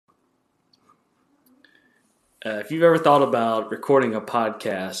If you've ever thought about recording a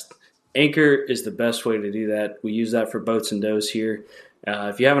podcast, Anchor is the best way to do that. We use that for Boats and Does here.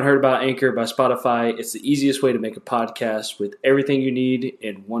 If you haven't heard about Anchor by Spotify, it's the easiest way to make a podcast with everything you need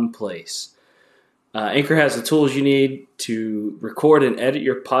in one place. Anchor has the tools you need to record and edit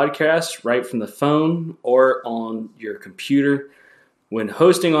your podcast right from the phone or on your computer. When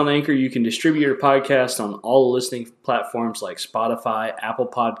hosting on Anchor, you can distribute your podcast on all the listening platforms like Spotify, Apple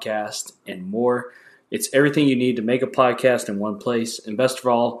Podcast, and more. It's everything you need to make a podcast in one place, and best of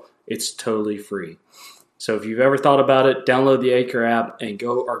all, it's totally free. So if you've ever thought about it, download the Anchor app and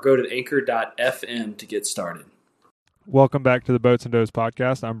go to anchor.fm to get started. Welcome back to the Boats and Does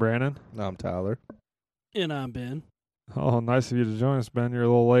podcast. I'm Brandon. I'm Tyler. And I'm Ben. Oh, nice of you to join us, Ben. You're a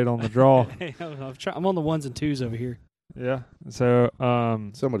little late on the draw. Hey, I'm on the ones and twos over here. Yeah. So,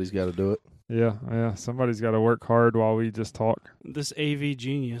 Somebody's got to do it. yeah. Somebody's got to work hard while we just talk. This AV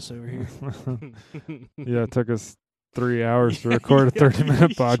genius over here. Yeah, it took us 3 hours to record a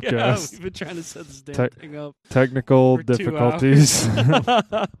 30-minute Yeah, podcast. we've been trying to set this damn thing up. Technical for 2 difficulties.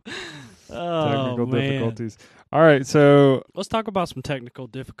 Oh, Technical man. difficulties. All right, so Let's talk about some technical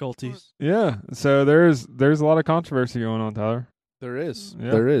difficulties. yeah, so there's a lot of controversy going on, Tyler. There is.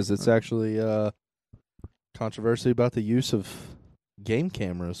 Yeah. There is. It's actually controversy about the use of game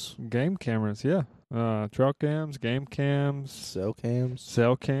cameras, Game cameras, yeah. Trail cams, game cams, cell cams,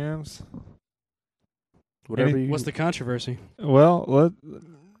 cell cams. whatever you. What's the controversy? Well,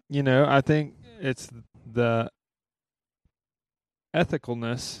 I think it's the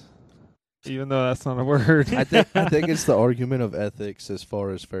ethicalness, even though that's not a word. I think it's the argument of ethics as far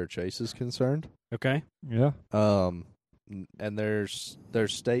as fair chase is concerned. Okay. Yeah. And there's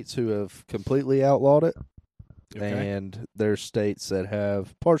states who have completely outlawed it, Okay. and there's states that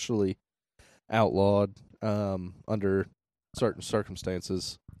have partially outlawed under certain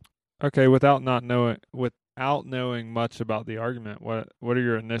circumstances. Okay. Without knowing much about the argument, what are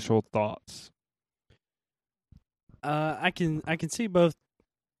your initial thoughts? I can see both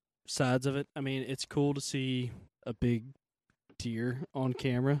sides of it. I mean, it's cool to see a big deer on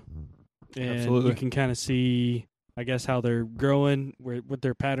camera, and Absolutely. you can kind of see, I guess, how they're growing, what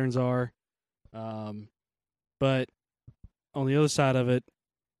their patterns are. But on the other side of it,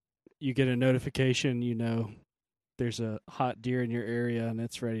 you get a notification, there's a hot deer in your area and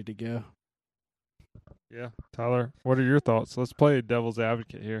it's ready to go. Yeah. Tyler, what are your thoughts? Let's play devil's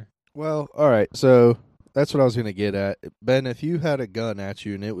advocate here. Well, all right. So that's what I was going to get at. Ben, if you had a gun at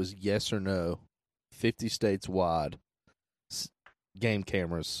you and it was yes or no, 50 states wide, game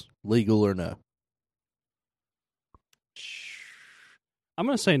cameras, legal or no? I'm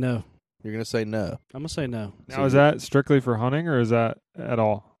going to say no. You're going to say no. I'm going to say no. Now, is that strictly for hunting, or is that at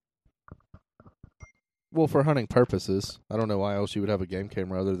all? Well, for hunting purposes. I don't know why else you would have a game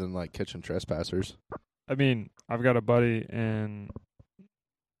camera other than like catching trespassers. I mean, I've got a buddy in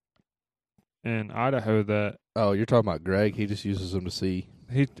Idaho that Oh, you're talking about Greg. He just uses them to see.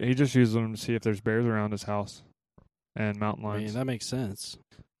 he just uses them to see if there's bears around his house and mountain I lions. mean, that makes sense.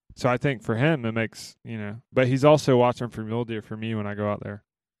 So I think for him it makes, but he's also watching for mule deer for me when I go out there.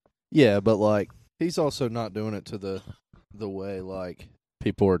 Yeah, but like he's also not doing it to the way like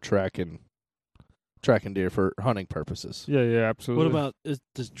people are tracking deer for hunting purposes. Yeah, absolutely. What about,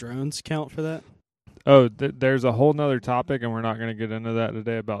 does drones count for that? Oh, there's a whole nother topic, and we're not going to get into that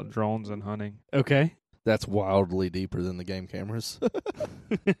today about drones and hunting. Okay. That's wildly deeper than the game cameras.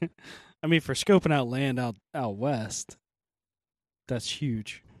 I mean, for scoping out land out west, that's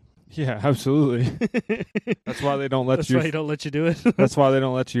huge. Yeah, absolutely. That's why they don't let That's you. why they don't let you do it. That's why they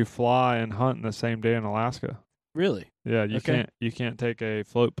don't let you fly and hunt in the same day in Alaska. Really? Yeah, you Okay. can't take a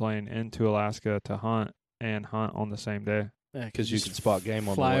float plane into Alaska to hunt on the same day. Yeah, 'Cause you just can spot game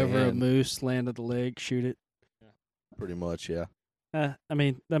on the fly way over a in. moose, land at the lake, shoot it. Pretty much, yeah. I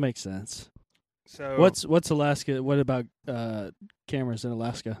mean, that makes sense. So What's Alaska? What about cameras in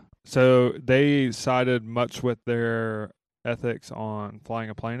Alaska? So they sided much with their ethics on flying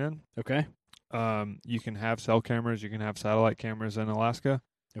a plane in. Okay. You can have cell cameras, you can have satellite cameras in Alaska.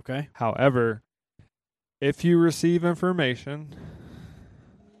 Okay. However, if you receive information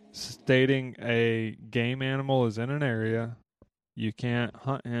stating a game animal is in an area, you can't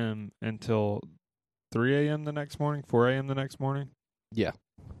hunt him until 3 a.m. the next morning, 4 a.m. the next morning. Yeah.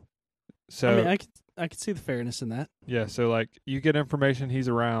 So I mean, I could see the fairness in that. yeah, so like you get information he's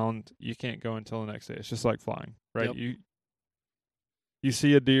around, you can't go until the next day. It's just like flying, right? Yep. You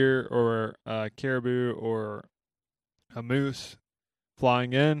see a deer or a caribou or a moose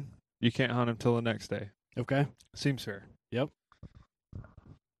flying in, you can't hunt him till the next day. Okay. Seems fair. Yep.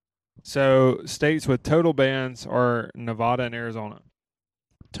 So states with total bans are Nevada and Arizona.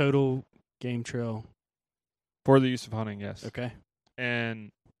 Total game trail. For the use of hunting, yes. Okay.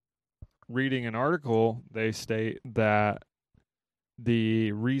 And reading an article, they state that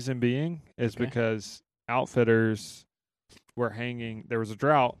the reason being is Okay. because outfitters were hanging. There was a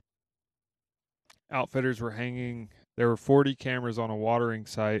drought. Outfitters were hanging. There were 40 cameras on a watering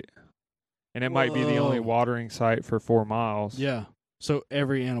site, and it might be the only Whoa. watering site for 4 miles. Yeah. So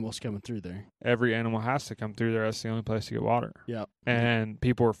every animal's coming through there. Every animal has to come through there. That's the only place to get water. Yeah. And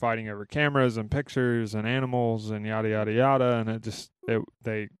people were fighting over cameras and pictures and animals and yada yada yada. And it just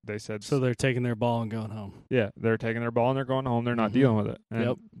they said So they're taking their ball and going home. yeah, they're taking their ball and they're going home. They're not Mhm. dealing with it. And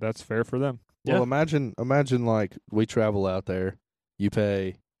Yep. that's fair for them. Well, Yeah. imagine like we travel out there, you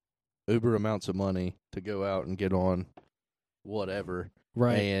pay uber amounts of money to go out and get on whatever,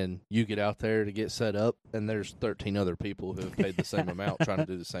 Right. and you get out there to get set up, and there's 13 other people who have paid the same amount trying to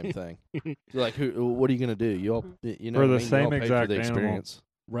do the same thing. Like, what are you going to do? You all, you know, For what I the mean? You same all paid exact for the animal. experience.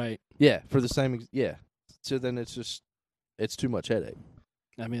 Right. Yeah, for the same. Yeah. So then it's too much headache.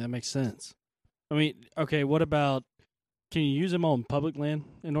 I mean, that makes sense. I mean, okay, what about, can you use them on public land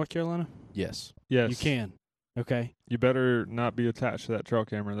in North Carolina? Yes. Yes. You can. Okay. You better not be attached to that trail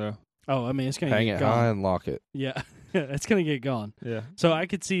camera though. Oh, I mean, it's going to Hang get it gone. high and lock it. Yeah. It's going to get gone. Yeah. So I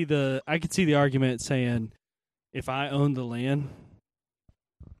could see the argument saying, if I own the land,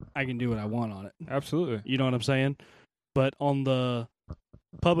 I can do what I want on it. Absolutely. You know what I'm saying? But on the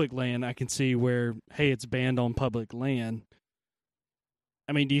public land, I can see where, hey, it's banned on public land.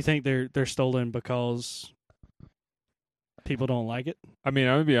 I mean, do you think they're stolen because people don't like it? I mean,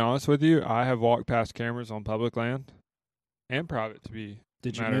 I'm gonna be honest with you. I have walked past cameras on public land and private. To be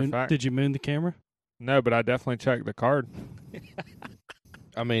Did you Matter of moon? fact. Did you moon the camera? no, but I definitely checked the card.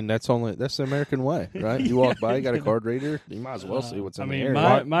 I mean, that's the American way, right? You walk by, you got a card reader, you might as well see what's in I the mean,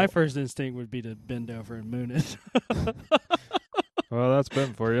 area. my first instinct would be to bend over and moon it. Well, that's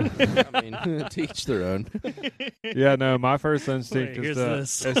been for you. I mean, to each their own. Yeah, no. My first instinct Wait, is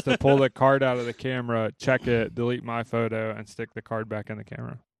here's to this. pull the card out of the camera, check it, delete my photo, and stick the card back in the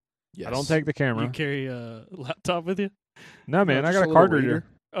camera. Yes. I don't take the camera. You carry a laptop with you? No, man, No, I just got a little card reader.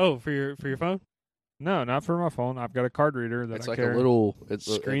 Oh, for your phone? No, not for my phone. I've got a card reader that It's I like carry. a little. It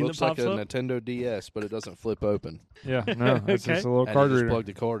Screen looks that like a pops up? Nintendo DS, but it doesn't flip open. Yeah, no, it's Okay. just a little And card you just reader. plug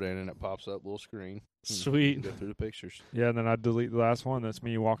the card in, and it pops up little screen. And Sweet. you go through the pictures, Yeah, and then I delete the last one. That's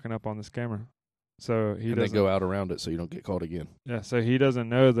me walking up on this camera. So he and then doesn't. go out around it so you don't get caught again. Yeah, so he doesn't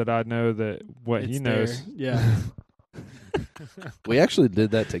know that I know that what he It's knows. there. Yeah. We actually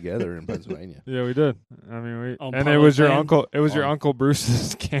did that together in Pennsylvania. Yeah, we did. I mean, we On and it public was your land? uncle. It was your On- Uncle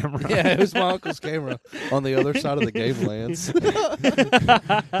Bruce's camera. Yeah, it was my uncle's camera on the other side of the game lands.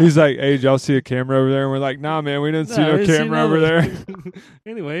 He's like, "Hey, did y'all see a camera over there?" And we're like, "Nah, man, we didn't see no I didn't see camera over there." none.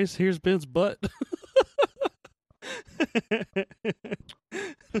 Anyways, here's Ben's butt.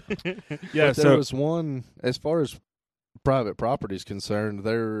 Yeah, But there so was one, as far as private property is concerned,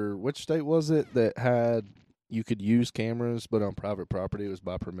 which state was it that had you could use cameras, but on private property it was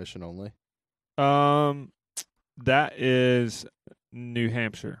by permission only? that is New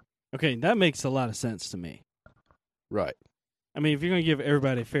Hampshire. Okay, that makes a lot of sense to me. Right. I mean, if you're going to give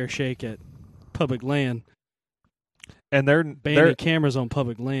everybody a fair shake at public land, And they're banning cameras on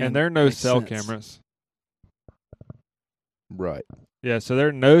public land, and they're no makes cell sense. cameras. Right. Yeah, so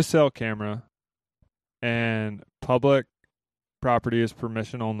they're no cell camera, and public property is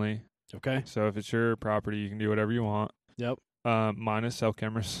permission only. Okay. So if it's your property, you can do whatever you want. Yep. Minus cell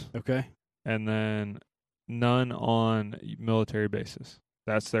cameras, Okay. and then none on military bases.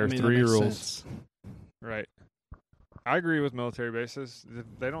 That's their I mean, that 3 makes rules. sense. Right. I agree with military bases.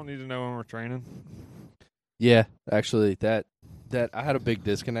 They don't need to know when we're training. Yeah, actually, that I had a big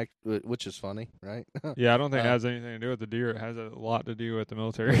disconnect, which is funny, right? Yeah, I don't think it has anything to do with the deer. It has a lot to do with the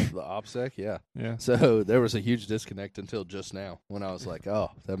military. The OPSEC, yeah. Yeah. So there was a huge disconnect until just now when I was like, oh,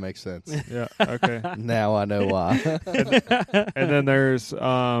 that makes sense. Yeah. Okay. Now I know why. And then there's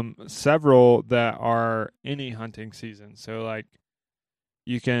several that are any hunting season. So like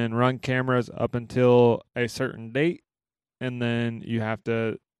you can run cameras up until a certain date, and then you have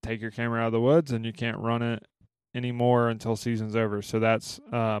to take your camera out of the woods, and you can't run it anymore until season's over. So that's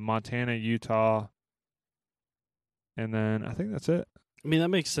Montana, Utah, and then I think that's it. I mean, that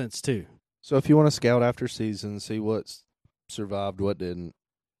makes sense too. So if you want to scout after season, see what's survived, what didn't,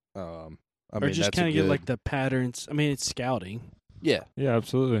 I Or mean, just that's kind a of get good- like the patterns. I mean, it's scouting. yeah, Yeah,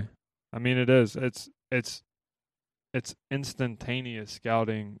 absolutely. I mean, it is. It's instantaneous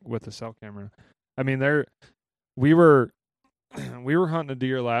scouting with a cell camera. I mean, we were hunting a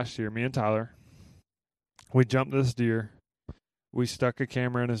deer last year, me and Tyler. We jumped this deer. We stuck a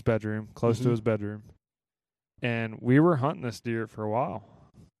camera in his bedroom, close to Mhm. his bedroom. And we were hunting this deer for a while.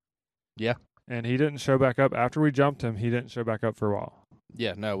 Yeah. And he didn't show back up. After we jumped him, he didn't show back up for a while.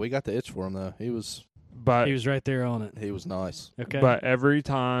 Yeah, no, we got the itch for him though. He was But He was right there on it. nice. Okay. But every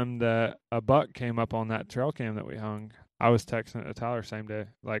time that a buck came up on that trail cam that we hung, I was texting it to Tyler same day,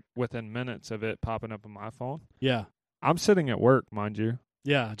 like within minutes of it popping up on my phone. yeah. I'm sitting at work, mind you.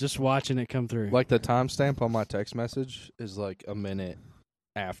 Yeah, just watching it come through. Like the timestamp on my text message is like a minute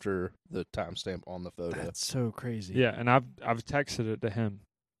after the timestamp on the photo. That's so crazy. Yeah, and I've texted it to him.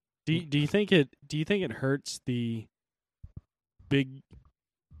 Do you think it hurts the big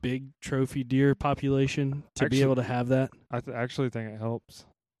trophy deer population to be Actually- able to have that? I actually think it helps.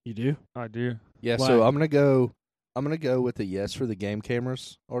 You do? I do. Yeah, Why? so I'm gonna go with the yes for the game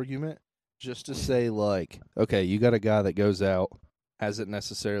cameras argument, just to say like, okay, you got a guy that goes out, doesn't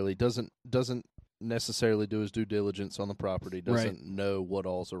necessarily do his due diligence on the property, doesn't know what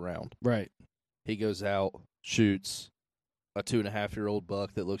all's around. Right. He goes out, shoots a 2.5-year-old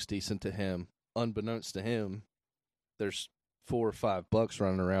buck that looks decent to him. Unbeknownst to him, there's 4 or 5 bucks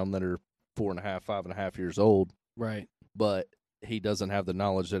running around that are 4.5, 5.5 years old, Right. but he doesn't have the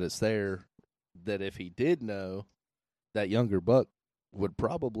knowledge that it's there. That if he did know, that younger buck would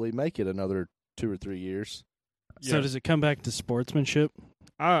probably make it another 2 or 3 years. So Yeah. does it come back to sportsmanship?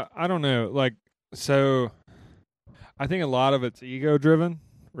 I don't know. Like, so I think a lot of it's ego driven,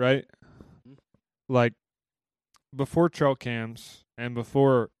 right? Like before trail cams and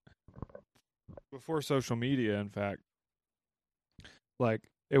before social media, in fact, like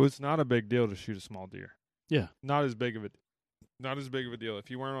it was not a big deal to shoot a small deer. Yeah. Not as big of a deal. If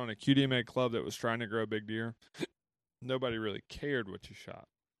you weren't on a QDMA club that was trying to grow a big deer, nobody really cared what you shot.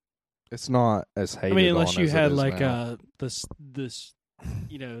 It's not as hated I mean, unless on you as it had is like now. this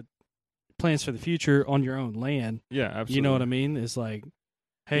plans for the future on your own land. Yeah, absolutely. You know what I mean? It's like,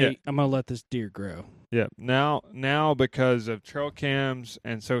 hey, Yeah. I'm gonna let this deer grow. Yeah. Now because of trail cams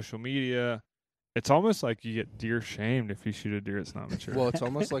and social media, it's almost like you get deer shamed if you shoot a deer that's not mature. Well, it's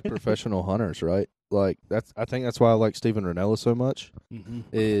almost like professional hunters, right? Like I think that's why I like Steven Ranella so much. Mm-hmm.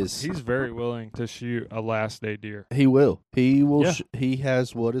 Is He's very willing to shoot a last day deer. he will Yeah. he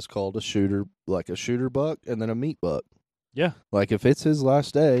has what is called a shooter buck and then a meat buck. Yeah. Like if it's his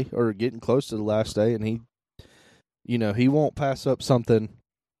last day or getting close to the last day, and he won't pass up something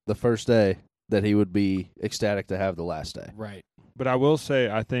the first day that he would be ecstatic to have the last day. Right. But I will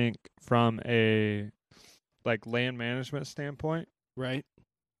say, I think from a like land management standpoint, Right.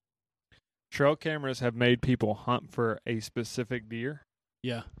 trail cameras have made people hunt for a specific deer,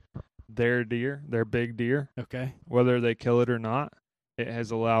 Yeah. their big deer, Okay. whether they kill it or not. It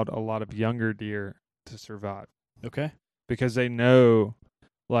has allowed a lot of younger deer to survive Okay. because they know,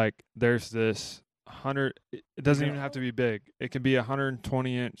 like, there's this 100. It doesn't even have to be big. It can be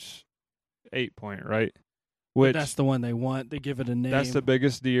 120-inch 8-point, right? Which That's the one they want. They give it a name. that's the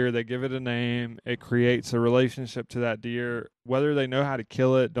biggest deer. They give it a name. It creates a relationship to that deer. Whether they know how to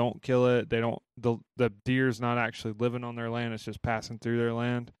kill it, don't kill it. They don't. The deer's not actually living on their land. It's just passing through their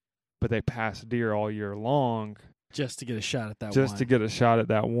land. But they pass deer all year long just to get a shot at that just one. to get a shot at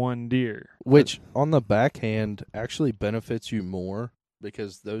that one deer. Which on the backhand actually benefits you more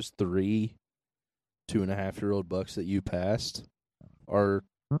because those 3 2.5-year-old bucks that you passed are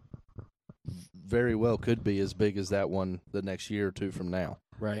very well could be as big as that one the next year or two from now.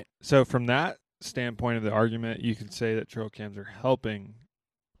 Right. So from that standpoint of the argument, you could say that trail cams are helping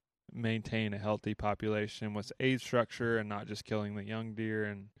maintain a healthy population with age structure and not just killing the young deer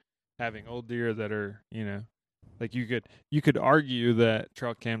and having old deer that are, like you could argue that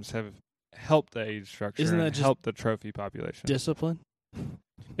trail cams have helped the age structure Isn't that and just helped the trophy population. Discipline.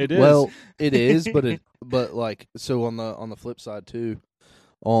 It is. Well, it is, but like so on the flip side too,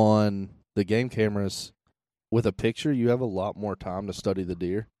 on the game cameras with a picture, you have a lot more time to study the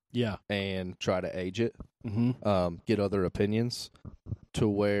deer Yeah. and try to age it, Mm-hmm. get other opinions, to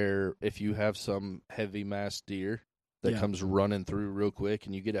where if you have some heavy mass deer that Yeah. comes running through real quick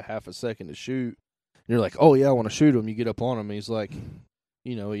and you get a half a second to shoot, and you're like, oh yeah, I want to shoot him. You get up on him, and he's like,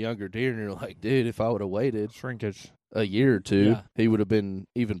 a younger deer, and you're like, dude, if I would have waited shrinkage. a year or two, Yeah. he would have been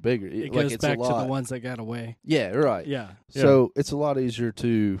even bigger. It like goes it's back a to lot. the ones that got away. Yeah, right. Yeah. So it's a lot easier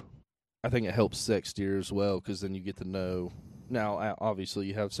to. I think it helps sex deer as well because then you get to know. Now, obviously,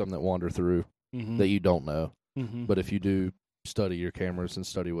 you have some that wander through Mm-hmm. that you don't know, Mm-hmm. but if you do study your cameras and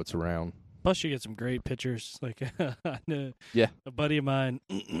study what's around, Plus, you get some great pictures. Like, I know Yeah. a buddy of mine,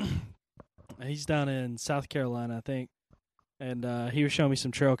 he's down in South Carolina, I think, and he was showing me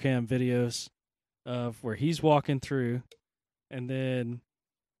some trail cam videos of where he's walking through, and then,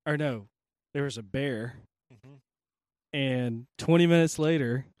 or no, there was a bear, and 20 minutes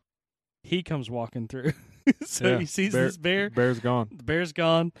later, he comes walking through. So Yeah. he sees this bear. Bear's gone. The bear's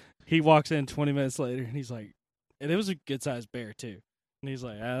gone. he walks in 20 minutes later, and he's like, and it was a good sized bear too. And he's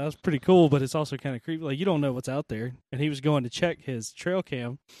like, that was pretty cool, but it's also kind of creepy. Like, you don't know what's out there. And he was going to check his trail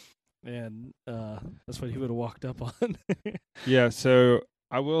cam, and that's what he would have walked up on. Yeah, so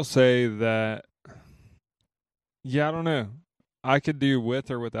I will say that, yeah, I don't know. I could do with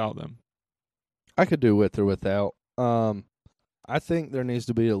or without them. I could do with or without. I think there needs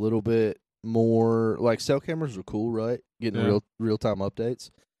to be a little bit more, like, cell cameras are cool, right? Getting real time updates.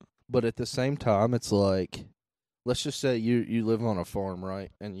 But at the same time, it's like, let's just say you live on a farm,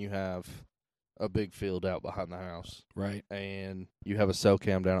 right? And you have a big field out behind the house. Right. And you have a cell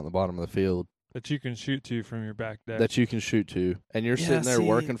cam down at the bottom of the field. That you can shoot to from your back deck. That you can shoot to. And you're sitting there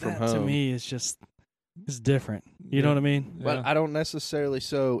working from home. To me, it's different. You know what I mean? But Yeah. I don't necessarily,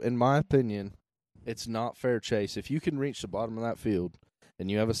 so in my opinion, it's not fair chase. If you can reach the bottom of that field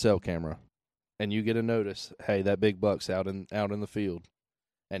and you have a cell camera and you get a notice, hey, that big buck's out in the field,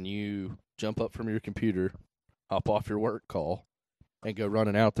 and you jump up from your computer, hop off your work call, and go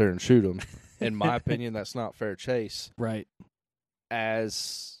running out there and shoot them, in my opinion, that's not fair chase. Right.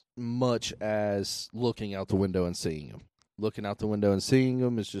 As much as looking out the window and seeing them. Looking out the window and seeing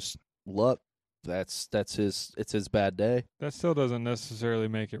them is just luck. It's his bad day. That still doesn't necessarily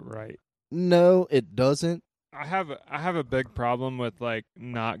make it right. No, it doesn't. I have a big problem with, like,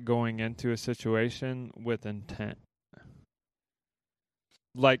 not going into a situation with intent.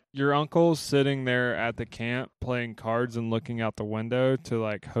 Like, your uncle's sitting there at the camp playing cards and looking out the window to,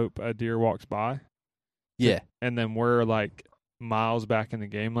 like, hope a deer walks by. Yeah. And then we're, like, miles back in the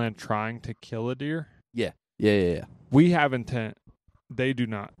game land trying to kill a deer. Yeah. We have intent. They do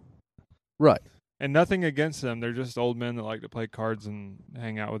not. Right. And nothing against them. They're just old men that like to play cards and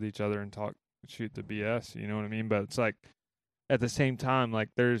hang out with each other and talk, shoot the BS. You know what I mean? But it's like, at the same time, like,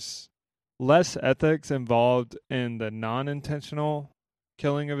 there's less ethics involved in the non-intentional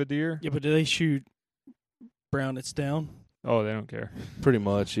killing of a deer. Yeah, but do they shoot brown it's down? Oh, they don't care. Pretty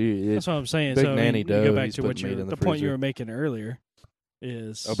much. That's what I'm saying. Big so nanny you doe, go back he's to what putting meat in the point you freezer. were making earlier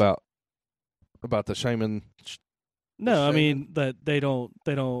is About the shaman. no, I shaman? mean that they don't.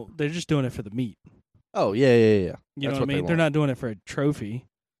 They're just doing it for the meat. Oh, yeah. You That's know what I what they mean? They're want. not doing it for a trophy.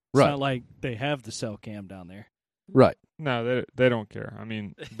 It's Right. not like they have the cell cam down there. Right. No, they don't care. I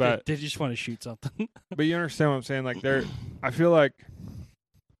mean, but they just want to shoot something. but you understand what I'm saying? Like, I feel like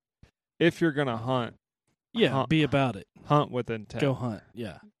if you're gonna hunt, Yeah, be about it. hunt with intent. Go hunt.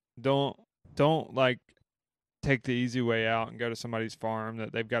 Yeah. Don't like take the easy way out and go to somebody's farm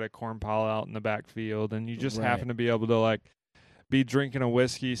that they've got a corn pile out in the back field, and you just Right. happen to be able to, like, be drinking a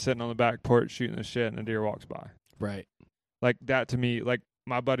whiskey, sitting on the back porch shooting the shit, and a deer walks by. Right. Like, that to me, like,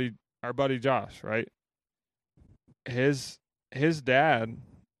 our buddy Josh, right? His dad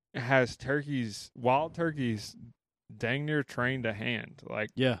has wild turkeys dang near trained to hand. Like,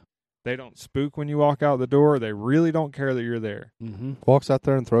 Yeah. they don't spook when you walk out the door. They really don't care that you're there. Mm-hmm. Walks out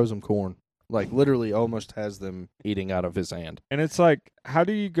there and throws them corn. Like, literally almost has them eating out of his hand. And it's like, how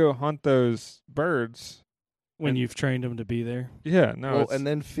do you go hunt those birds When And- you've trained them to be there. Yeah, no. Well, and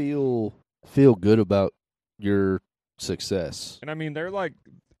then feel good about your success. And I mean, they're like,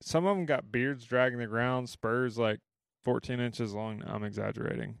 some of them got beards dragging the ground, spurs like 14 inches long. No, I'm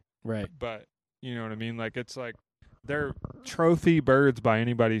exaggerating. Right. But you know what I mean? Like, it's like, they're trophy birds by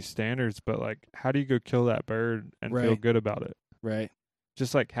anybody's standards, but like, how do you go kill that bird and feel Right. good about it? Right.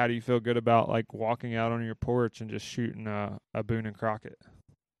 Just like, how do you feel good about, like, walking out on your porch and just shooting a Boone and Crockett?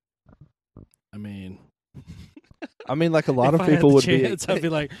 I mean, like a lot if of I had people the would chance, I'd be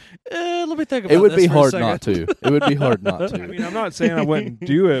like, let me think about it would this be for a hard second. not to. It would be hard not to. I mean, I'm not saying I wouldn't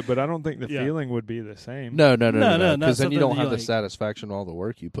do it, but I don't think the Yeah. feeling would be the same. No, No, not because then you something don't that you have the like. satisfaction of all the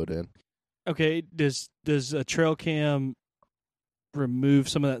work you put in. Okay, does a trail cam remove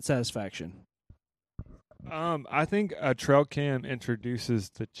some of that satisfaction? I think a trail cam introduces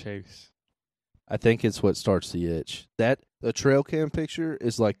the chase. I think it's what starts the itch. That the trail cam picture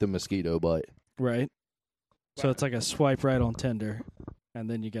is like the mosquito bite. Right. So it's like a swipe right on Tinder, and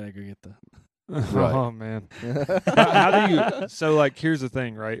then you gotta go get the. Right. Oh man. How do you? So, like, here's the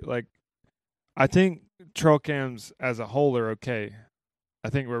thing, right? Like, I think trail cams as a whole are okay. I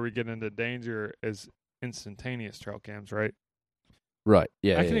think where we get into danger is instantaneous trail cams, right? Right.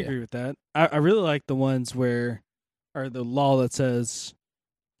 Yeah. I can agree with that. I really like the ones where, or the law that says,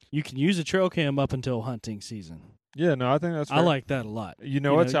 you can use a trail cam up until hunting season. Yeah, no, I think that's. I fair. like that a lot. You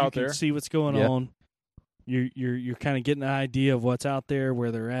know what's you out can there. see what's going Yeah. on. You're kind of getting an idea of what's out there,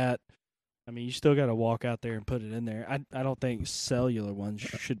 where they're at. I mean, you still got to walk out there and put it in there. I don't think cellular ones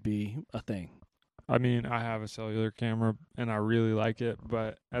should be a thing. I mean, I have a cellular camera and I really like it,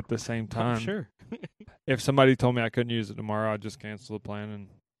 but at the same time, Sure. if somebody told me I couldn't use it tomorrow, I'd just cancel the plan and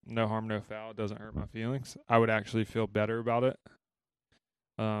no harm, no foul. It doesn't hurt my feelings. I would actually feel better about it.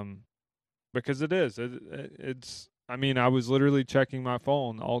 Because it is. It's. I mean, I was literally checking my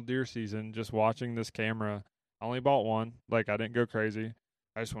phone all deer season, just watching this camera. I only bought one. Like, I didn't go crazy.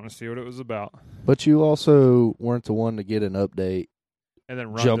 I just want to see what it was about. But you also weren't the one to get an update, And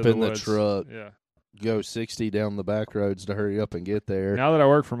then run jump to in the woods. truck, Yeah. go 60 down the back roads to hurry up and get there. Now that I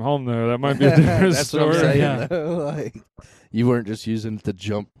work from home, though, that might be a different That's story. what I'm saying. Yeah. Though. Like, you weren't just using it to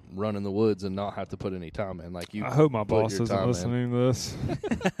jump, run in the woods, and not have to put any time in. Like you, I hope my put boss your isn't time in. listening to this.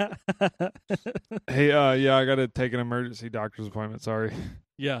 Hey, yeah, I got to take an emergency doctor's appointment. Sorry.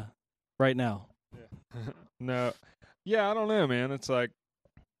 Yeah, right now. No. Yeah, I don't know, man. It's like,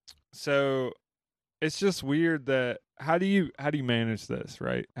 so it's just weird that how do you manage this,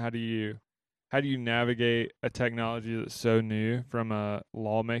 right? How do you navigate a technology that's so new from a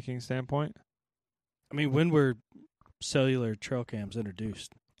lawmaking standpoint? I mean, when were cellular trail cams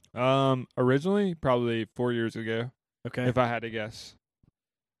introduced? Originally, probably 4 years ago, Okay. if I had to guess.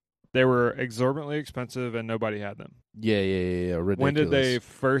 They were exorbitantly expensive and nobody had them. Yeah, ridiculous. When did they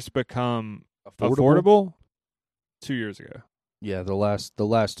first become affordable? 2 years ago. Yeah, the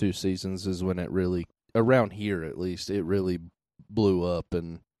last 2 seasons is when it really, around here at least, it really blew up.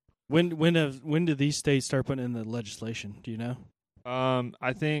 And When did these states start putting in the legislation? Do you know?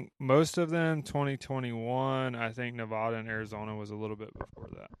 I think most of them 2021. I think Nevada and Arizona was a little bit before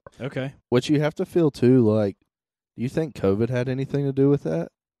that. Okay. what you have to feel too, like, do you think COVID had anything to do with that?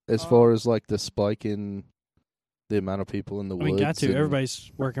 As far as like the spike in the amount of people in the I woods? mean, got to. and-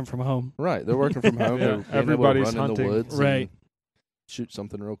 Everybe's working from home. Right, they're working from home. Yeah, They're being able to everybody's run in hunting. the woods, Right. and shoot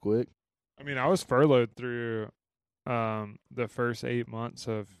something real quick. I mean, I was furloughed through the first 8 months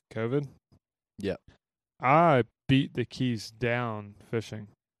of COVID. Yeah. I beat the Keys down fishing.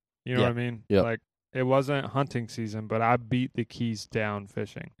 You know Yeah. what I mean? Yeah. Like, it wasn't hunting season, but I beat the Keys down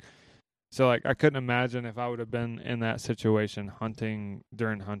fishing. So, like, I couldn't imagine if I would have been in that situation hunting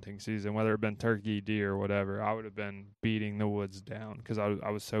during hunting season, whether it been turkey, deer, whatever. I would have been beating the woods down because I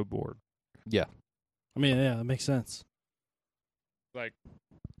was so bored. Yeah, I mean, yeah, that makes sense. Like,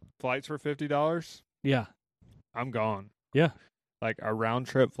 flights were $50. Yeah. I'm gone. Yeah. Like a round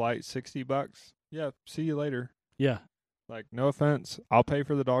trip flight, $60. Yeah, see you later. Yeah. Like, no offense, I'll pay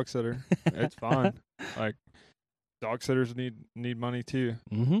for the dog sitter. It's fine. Like, dog sitters need money too.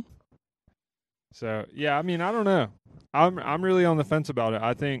 Mm-hmm. So yeah, I mean, I don't know. I'm really on the fence about it.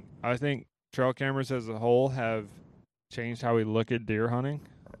 I think trail cameras as a whole have changed how we look at deer hunting.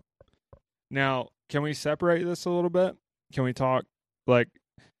 Now, can we separate this a little bit? Can we talk, like,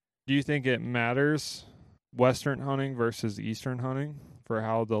 do you think it matters Western hunting versus Eastern hunting for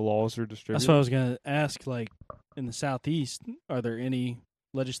how the laws are distributed? That's what I was going to ask. Like, in the Southeast, are there any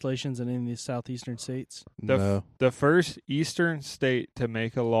legislations in any of these southeastern states? no. The first Eastern state to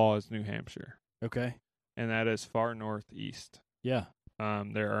make a law is New Hampshire, Okay. and that is far northeast. Yeah.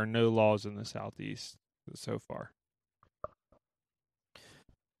 There are no laws in the Southeast so far.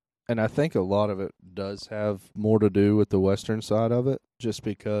 And I think a lot of it does have more to do with the western side of it, just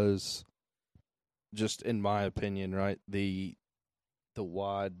because, just in my opinion, right, the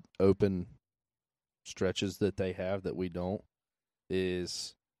wide open stretches that they have that we don't,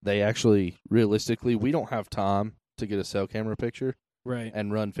 is they actually, realistically, we don't have time to get a cell camera picture Right.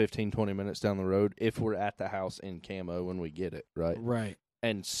 and run 15, 20 minutes down the road if we're at the house in camo when we get it, right? Right.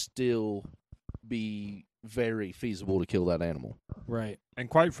 And still be very feasible to kill that animal. Right. And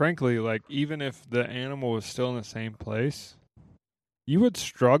quite frankly, like, even if the animal was still in the same place, you would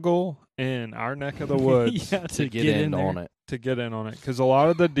struggle in our neck of the woods Yeah, To get in there. on it. to get in on it, because a lot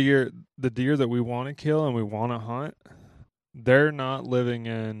of the deer that we want to kill and we want to hunt, they're not living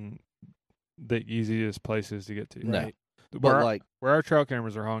in the easiest places to get to. No. Right. But like, Where our trail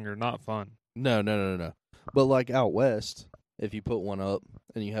cameras are hung are not fun. no. But like out west, if you put one up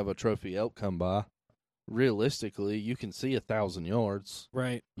and you have a trophy elk come by, realistically, you can see 1,000 yards.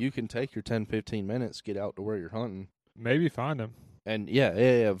 Right. You can take your 10, 15 minutes, get out to where you're hunting. Maybe find them. And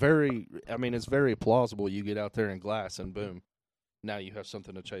yeah. Very, I mean, it's very plausible. You get out there in glass and boom, now you have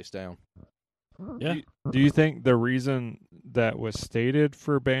something to chase down. Yeah. Do you think the reason that was stated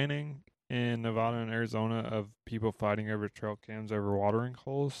for banning in Nevada and Arizona of people fighting over trail cams over watering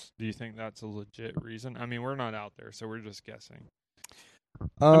holes, do you think that's a legit reason? I mean, we're not out there, so we're just guessing.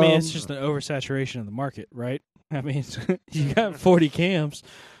 I mean, it's just an oversaturation of the market, right? I mean, you got 40 cams.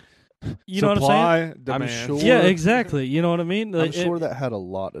 You know what I'm saying? Supply, demand. sure- Yeah, exactly. You know what I mean? I'm sure that had a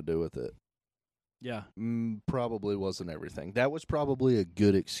lot to do with it. Yeah. Probably wasn't everything. That was probably a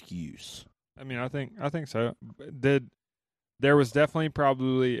good excuse. I mean, I think so. Did there was definitely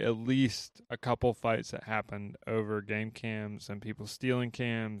probably at least a couple fights that happened over game cams and people stealing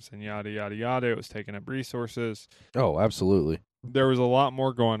cams and yada, yada, yada. It was taking up resources. Oh, absolutely. There was a lot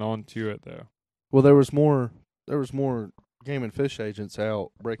more going on to it, though. Well, there was more game and fish agents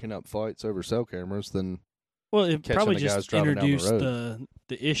out breaking up fights over cell cameras than Well, it catching probably the guys just driving down the introduced road.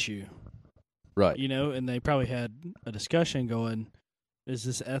 the issue, right. you know, and they probably had a discussion going, is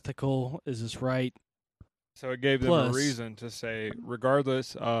this ethical? Is this right? So it gave them Plus- a reason to say,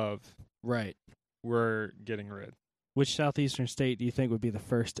 regardless of, Right. we're getting rid. Which southeastern state do you think would be the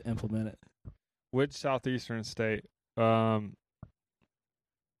first to implement it? Which southeastern state?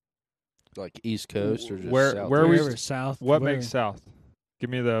 Like East Coast or just Where- South? where we- Wherever, south. What wherever. makes South? Give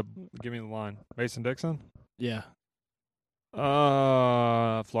me the line. Mason-Dixon? Yeah.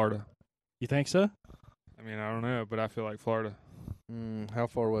 Florida. You think so? I mean, I don't know, but I feel like Florida. How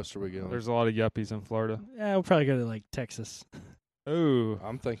far west are we going? There's a lot of yuppies in Florida. Yeah, we'll probably go to like Texas. Ooh.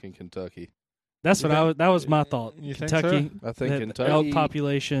 I'm thinking Kentucky. That's You what think- that was my thought. You think so? Kentucky, I think the Kentucky. elk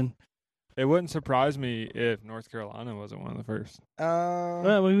population. It wouldn't surprise me if North Carolina wasn't one of the first.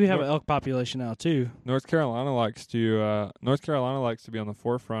 Well, we have an elk population now too. North Carolina likes to be on the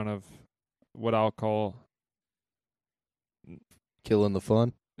forefront of what I'll call killing the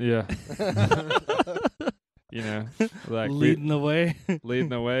fun. yeah, you know, like Leading the way. leading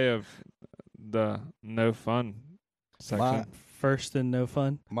the way of the no fun section. First and no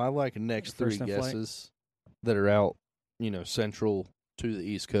fun. My next three First in flight. guesses that are out, central to the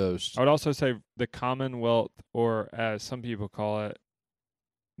East Coast. I would also say the Commonwealth, or as some people call it,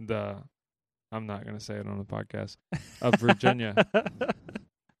 I'm not going to say it on the podcast, of Virginia.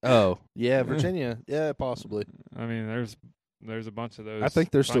 Oh, yeah, Virginia. Yeah, possibly. I mean, there's a bunch of those. I think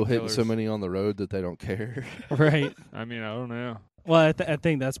they're still fun hitting so killers. many on the road that they don't care. Right. I mean, I don't know. Well, I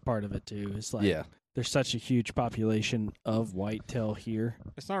think that's part of it too. It's like yeah. there's such a huge population of whitetail here.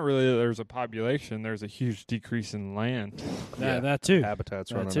 It's not really that there's a population. There's a huge decrease in land. Yeah. That too. Habitat's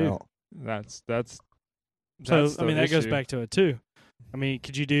That running too. out. That's So the I mean that goes issue. back to it too. I mean,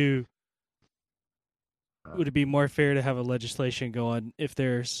 could you do? Would it be more fair to have a legislation going if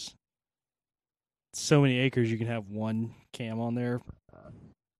there's so many acres you can have one cam on there?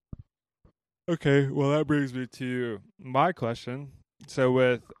 Okay, well that brings me to my question. So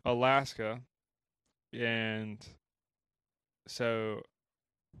with Alaska and so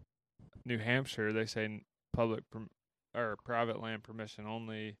New Hampshire, they say public or private land permission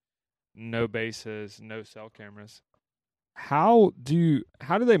only, no bases, no cell cameras. How do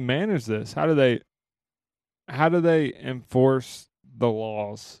they manage this? How do they enforce the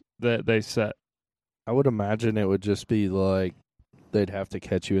laws that they set? I would imagine it would just be like they'd have to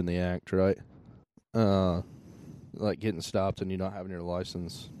catch you in the act, right? Like getting stopped and you not having your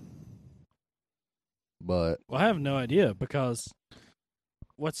license. But Well, I have no idea because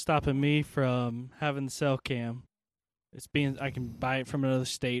what's stopping me from having the cell cam? I can buy it from another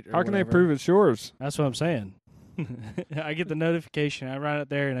state. Or How can they whatever. prove it's yours? That's what I'm saying. I get the notification. I run out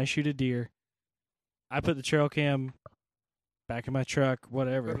there and I shoot a deer. I put the trail cam back in my truck, Put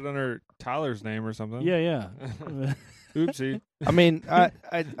whatever. it under Tyler's name or something. Yeah. Oopsie. I mean, I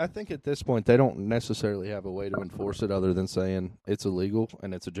think at this point they don't necessarily have a way to enforce it other than saying it's illegal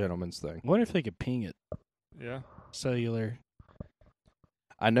and it's a gentleman's thing. I wonder if they could ping it Yeah. cellular.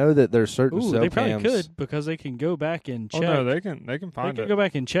 I know that there's certain Ooh, cell they probably cams. could because they can go back and check. Oh no, they can They find can it. go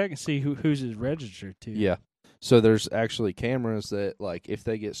back and check and see who's it registered to. Yeah. So there's actually cameras that, like, if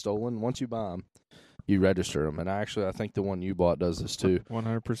they get stolen, once you buy them, you register them. And I think the one you bought does this too.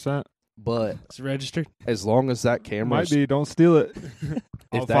 100%. But It's registered. as long as that camera, Might be. Don't steal it.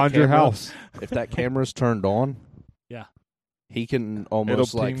 I'll that find your camera- house. if that camera's turned on, Yeah. he can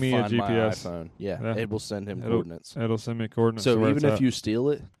almost It'll ping me a find my GPS. iPhone. Yeah, Yeah. it will send him It'll- coordinates. It'll send me coordinates. So to where even it's if at. you steal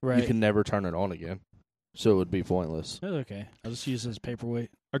it, Right. you can never turn it on again. So it would be pointless. That's okay. I'll just use it as paperweight.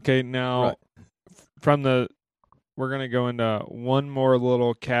 Okay, now Right. we're gonna go into one more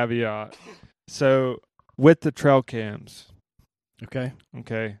little caveat. So with the trail cams, Okay.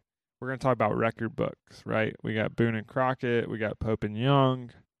 okay, we're gonna talk about record books, right? We got Boone and Crockett, we got Pope and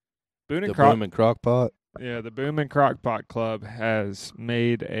Young. Boone and The Crockett. Boom and Crockpot. Yeah, the Boom and Crockpot Club has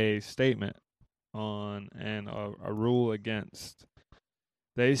made a statement on and a rule against.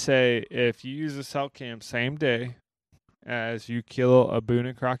 They say if you use a cell cam same day as you kill a Boone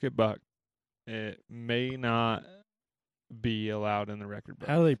and Crockett buck, it may not be allowed in the record book.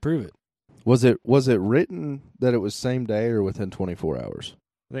 How do they prove it? Was it written that it was same day or within 24 hours?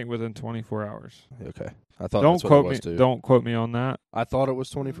 I think within 24 hours. Okay. I thought Don't that's what quote it was me. too. Don't quote me on that. I thought it was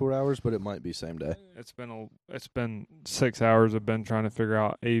 24 hours, but it might be same day. It's been 6 hours of Ben trying to figure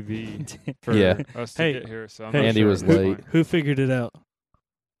out AV for Yeah. us to Hey, get here. So I'm hey, not Andy sure was at this late. point. Who figured it out?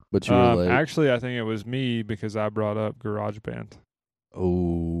 But you were late. Actually, I think it was me because I brought up GarageBand,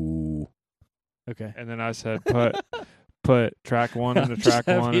 Oh. Okay. and then I said put track 1 into I'm just track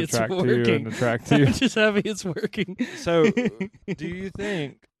 1 happy and it's track 2 working. into track 2. I'm just happy it's working. So, do you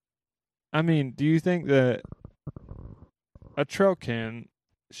think? I mean, do you think that a trail can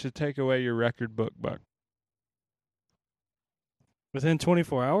should take away your record book, Buck? Within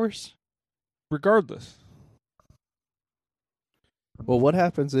 24 hours? Regardless. Well, what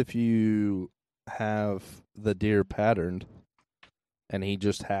happens if you have the deer patterned and he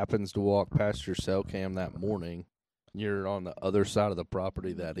just happens to walk past your cell cam that morning? You're on the other side of the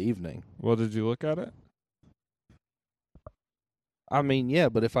property that evening. Well, did you look at it? I mean, yeah,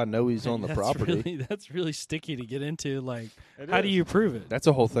 but if I know he's on the That's property, that's really sticky to get into. Like, It how do is. you prove it? that's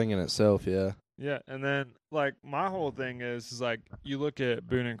a whole thing in itself, yeah. Yeah, and then like my whole thing is like you look at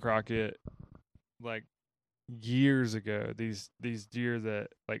Boone and Crockett, like years ago, these deer that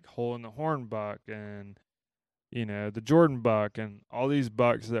like Hole in the Horn buck and the Jordan buck and all these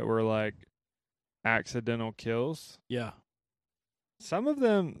bucks that were like accidental kills. Yeah. Some of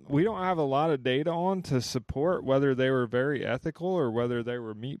them we don't have a lot of data on to support whether they were very ethical or whether they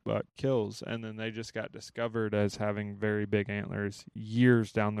were meat buck kills, and then they just got discovered as having very big antlers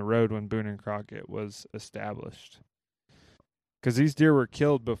years down the road when Boone and Crockett was established. Because these deer were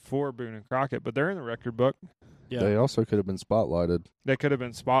killed before Boone and Crockett, but they're in the record book. Yeah. They also could have been spotlighted. They could have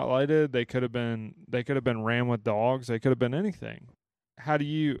been spotlighted. They could have been ran with dogs. They could have been anything. How do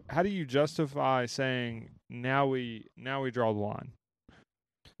you justify saying now we draw the line?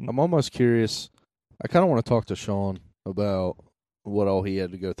 I'm almost curious. I kind of want to talk to Sean about what all he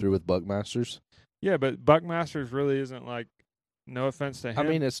had to go through with Buckmasters. Yeah, but Buckmasters really isn't like. No offense to him. I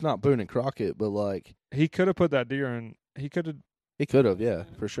mean, it's not Boone and Crockett, but like he could have put that deer in. He could have. he could have, yeah,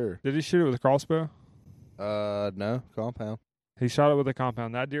 for sure. Did he shoot it with a crossbow? No, compound. He shot it with a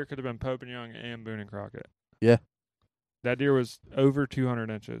compound. That deer could have been Pope and Young and Boone and Crockett. Yeah. That deer was over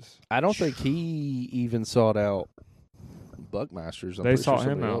 200 inches. I don't think he even sought out Buckmasters. I'm They pretty sure sought him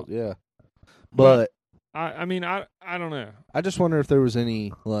somebody out. else- yeah. But I mean, I don't know. I just wonder if there was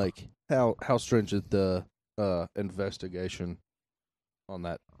any like how stringent the investigation on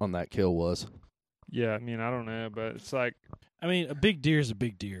that kill was. Yeah, I mean, I don't know, but it's like, I mean, a big deer is a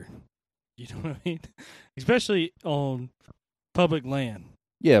big deer. You know what I mean? Especially on public land.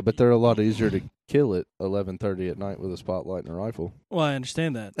 Yeah, but they're a lot easier to kill at 11:30 at night with a spotlight and a rifle. Well, I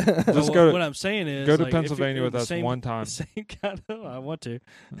understand that. Just But go to- what I'm saying is, go to like, if Pennsylvania you're with the us same- one time. the Same kind of, I want to.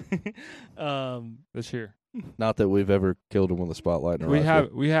 this year. Not that we've ever killed them with a spotlight and a rifle.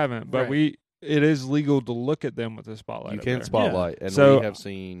 We haven't, but Right. it is legal to look at them with a spotlight. You up can there. spotlight, and So, we have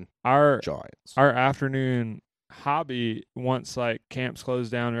seen Our giants. afternoon hobby, once like camps close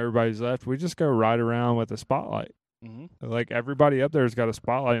down and everybody's left, we just go ride around with a spotlight. Mm-hmm. Like everybody up there's got a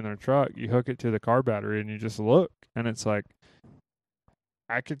spotlight in their truck. You hook it to the car battery and you just look, and it's like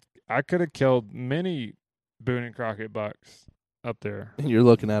I could have killed many Boone and Crockett bucks up there. And you're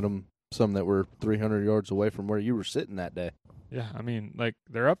looking at them, some that were 300 yards away from where you were sitting that day. Yeah, I mean, like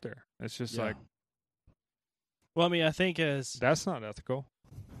they're up there. It's just like Well, I mean, I think as that's not ethical.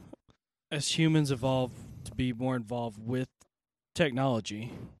 humans evolve to be more involved with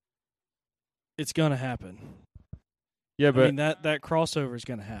technology, it's going to happen. Yeah, but I mean, that crossover is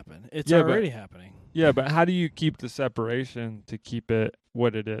going to happen. It's Yeah, but- already happening. yeah, but how do you keep the separation to keep it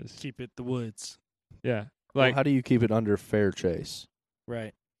what it is? Keep it the woods. Yeah, Well, like how do you keep it under fair chase?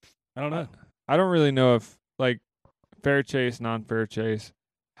 Right. I don't know. I don't really know if like fair chase, non-fair chase.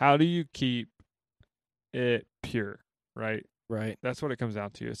 How do you keep it pure? Right. Right. That's what it comes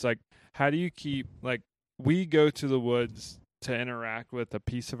down to. It's like, how do you keep, like, we go to the woods to interact with a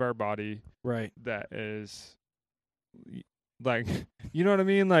piece of our body Right. that is, like, you know what I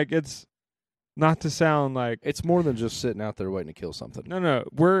mean? Like, it's not to sound like, It's more than just sitting out there waiting to kill something. no,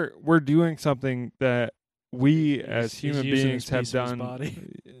 we're doing something that we as He's human using beings this have piece of his done, body.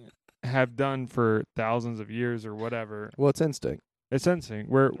 have done for thousands of years or whatever. Well, it's instinct. It's instinct.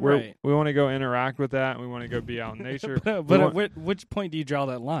 We Right. want to go interact with that, and we want to go be out in nature. but We at want- which point do you draw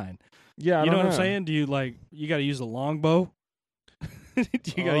that line? yeah, I You know don't what I'm saying? Do you you got to use a longbow? Do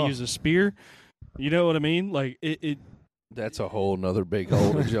you got to Oh. use a spear? You know what I mean? Like it That's a whole nother big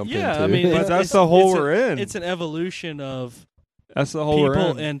hole to jump yeah, into. I mean, But it's- that's the hole it's we're in. It's an evolution of That's the hole we're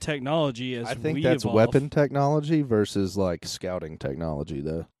people in. and technology as I think we that's evolve. weapon technology versus like scouting technology,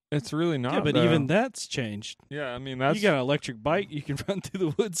 though. It's really not. Yeah, but though. even that's changed. Yeah, I mean that's. You got an electric bike, you can run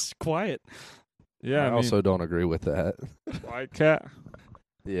through the woods quiet. Yeah, I I mean, also don't agree with that. Quiet Cat.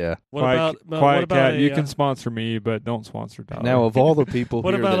 Yeah. Quiet what about Cat. a, You can sponsor me, but don't sponsor Tyler. Now, of all the people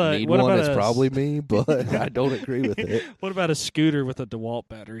What here about that a- need what one, about it's a- probably me, but I don't agree with it. What about a scooter with a DeWalt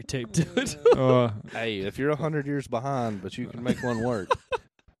battery taped to it? Hey, if you're 100 years behind, but you can make one work.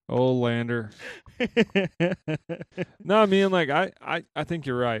 Old Lander. No, I mean, like I think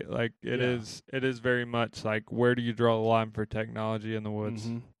you're right. Like it is very much like where do you draw the line for technology in the woods,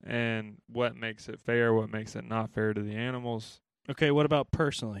 Mhm. and what makes it fair, what makes it not fair to the animals. Okay, what about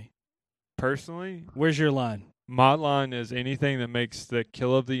personally? Personally, Where's your line? my line is anything that makes the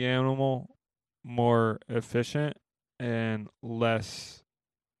kill of the animal more efficient and less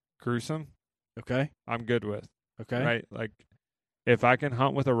gruesome, Okay. I'm good with. Okay. Right? Like if I can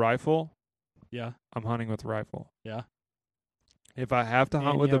hunt with a rifle, Yeah. I'm hunting with a rifle. Yeah. If I have to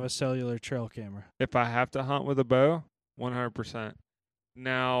hunt And with you have a cellular trail camera. if I have to hunt with a bow, 100%.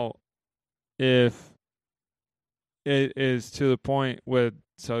 Now, if it is to the point with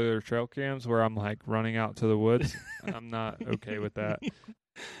cellular trail cams where I'm like running out to the woods, I'm not okay with that.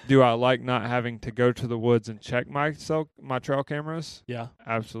 Do I like not having to go to the woods and check my trail cameras? Yeah.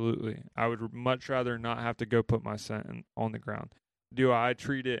 Absolutely. I would much rather not have to go put my scent on the ground. Do I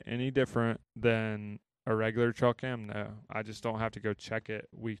treat it any different than a regular trail cam? No. I just don't have to go check it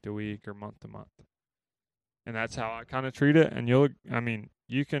week to week or month to month. And that's how I kind of treat it. And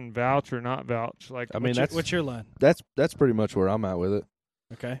you can vouch or not vouch. Like, I mean, What's your line? that's pretty much where I'm at with it.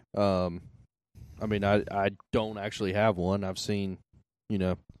 Okay. I mean, I don't actually have one. I've seen,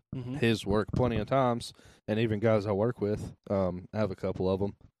 Mm-hmm. his work plenty of times, and even guys I work with. I have a couple of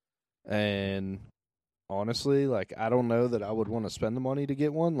them, and honestly, like I don't know that I would want to spend the money to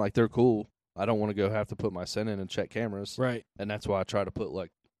get one. Like they're cool. I don't want to go have to put my scent in and check cameras, Right. and that's why I try to put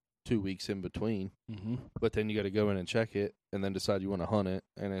like 2 weeks in between. Mm-hmm. But then you got to go in and check it, and then decide you want to hunt it,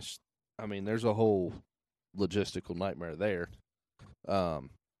 and there's a whole logistical nightmare there.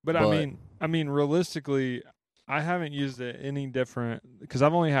 But I mean, realistically, I haven't used it any different because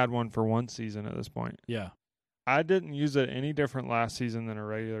I've only had one for one season at this point. Yeah. I didn't use it any different last season than a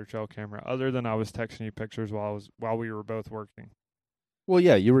regular trail camera, other than I was texting you pictures while we were both working. Well,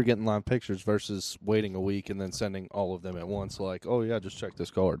 yeah, you were getting live pictures versus waiting a week and then sending all of them at once. Like, oh yeah, just check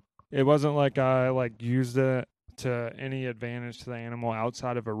this card. It wasn't like I used it to any advantage to the animal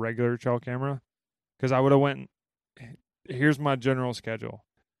outside of a regular trail camera, because I would have went. Here's my general schedule.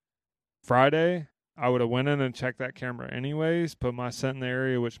 Friday, I would have went in and checked that camera anyways, put my scent in the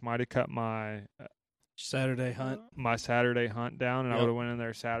area, which might have cut my Saturday hunt. my Saturday hunt down, and I Yep. would have went in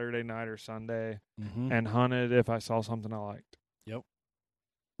there Saturday night or Sunday Mm-hmm. and hunted if I saw something I liked. Yep.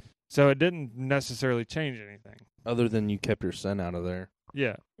 So it didn't necessarily change anything. Other than you kept your scent out of there.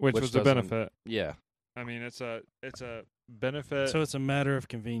 Yeah, which was the doesn't- benefit. Yeah, I mean, it's a benefit. So it's a matter of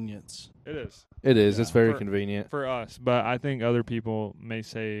convenience. It is. it is. Yeah. It's very For- convenient. For us, but I think other people may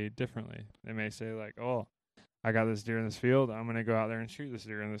say differently. They may say like, "Oh, I got this deer in this field. I'm going to go out there and shoot this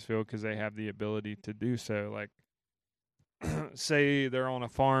deer in this field," because they have the ability to do so. Like, say they're on a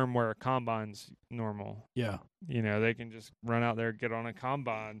farm where a combine's normal. Yeah. They can just run out there, get on a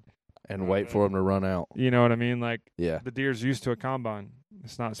combine. And wait for them to run out. You know what I mean? Like, Yeah. the deer's used to a combine.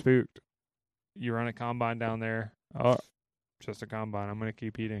 It's not spooked. You run a combine down there. Oh, just a combine. I'm going to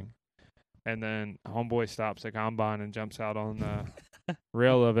keep eating. And then homeboy stops the combine and jumps out on the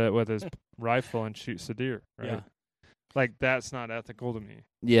rail of it with his rifle and shoots the deer. Right? Yeah. Like, that's not ethical to me.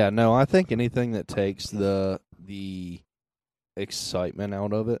 Yeah, no, I think anything that takes the excitement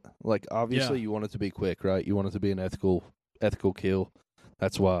out of it. Like obviously Yeah. you want it to be quick, right? You want it to be an ethical kill.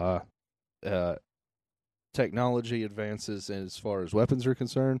 That's why technology advances as far as weapons are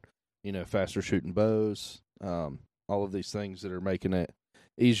concerned. Faster shooting bows, all of these things that are making it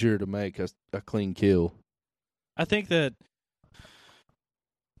easier to make a clean kill. I think that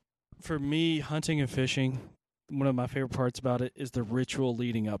for me, hunting and fishing, one of my favorite parts about it is the ritual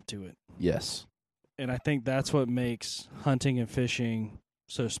leading up to it. Yes. And I think that's what makes hunting and fishing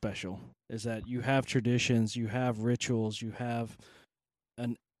so special, is that you have traditions, you have rituals, you have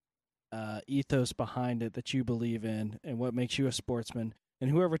an ethos behind it that you believe in, and what makes you a sportsman. And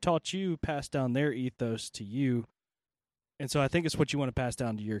whoever taught you passed down their ethos to you. And so I think it's what you want to pass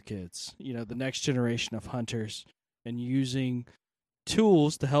down to your kids, the next generation of hunters, and using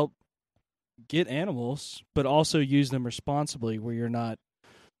tools to help get animals, but also use them responsibly, where you're not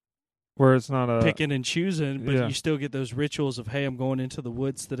Where it's not a picking and choosing, but yeah. you still get those rituals of, hey, I'm going into the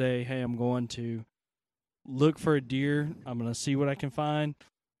woods today. Hey, I'm going to look for a deer. I'm going to see what I can find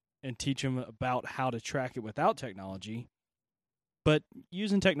and teach them about how to track it without technology. but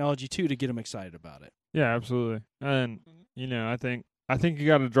using technology too to get them excited about it. Yeah, absolutely. And I think you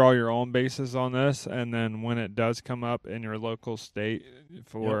got to draw your own bases on this, and then when it does come up in your local state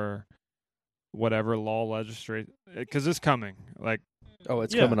for whatever law legislate, because it's coming. Like, Oh,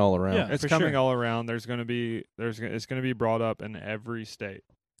 it's coming all around. Yeah. it's for coming sure. all around. It's going to be brought up in every state.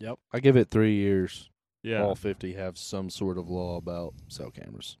 I give it 3 years. Yeah. All 50 have some sort of law about cell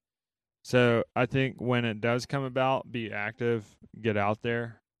cameras. So I think when it does come about, be active, get out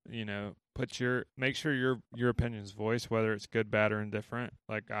there, make sure your opinion's voiced, whether it's good, bad, or indifferent.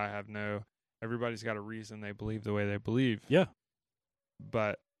 Like, everybody's got a reason they believe the way they believe. Yeah.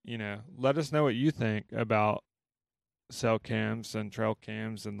 But, let us know what you think about cell cams and trail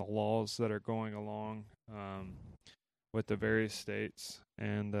cams and the laws that are going along with the various states.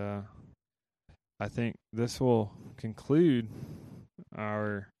 And I think this will conclude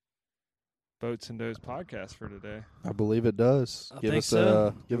our Boats and Does podcast for today. I believe it does. I Give think us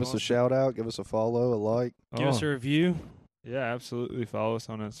so. give us Awesome. a shout out, give us a follow, a like, Give us a review. Yeah, absolutely. Follow us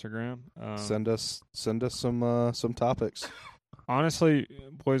on Instagram. send us some topics. Honestly,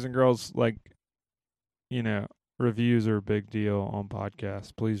 boys and girls, reviews are a big deal on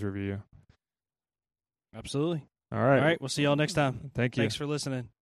podcasts. Please review. Absolutely. All right. All right. We'll see y'all next time. Thank you. Thanks for listening.